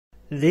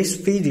This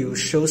video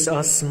shows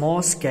a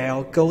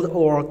small-scale gold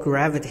ore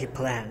gravity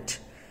plant.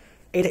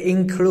 It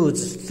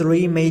includes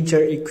 3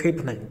 major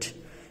equipment.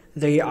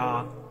 They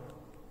are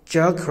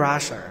jaw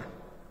crusher,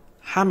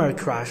 hammer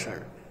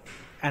crusher,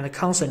 and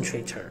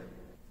concentrator.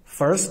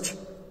 First,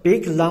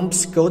 big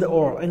lumps gold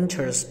ore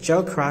enters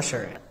jaw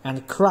crusher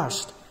and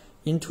crushed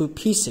into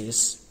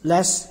pieces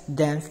less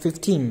than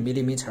 15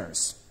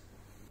 millimeters.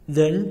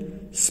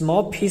 Then,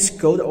 small piece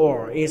gold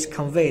ore is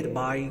conveyed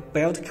by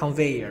belt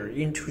conveyor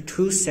into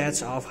 2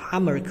 sets of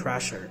hammer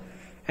crusher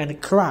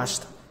and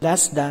crushed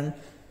less than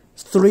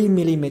 3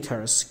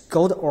 millimeters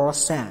gold ore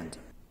sand.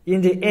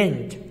 In the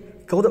end,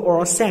 gold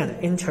ore sand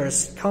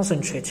enters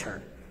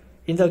concentrator.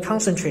 In the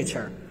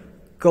concentrator,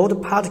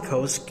 gold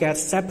particles get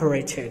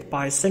separated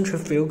by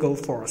centrifugal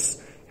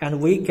force, and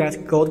we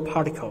get gold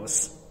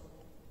particles.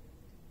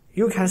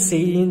 You can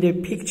see in the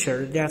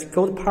picture that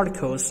gold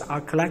particles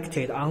are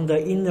collected on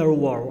the inner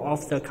wall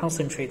of the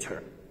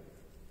concentrator.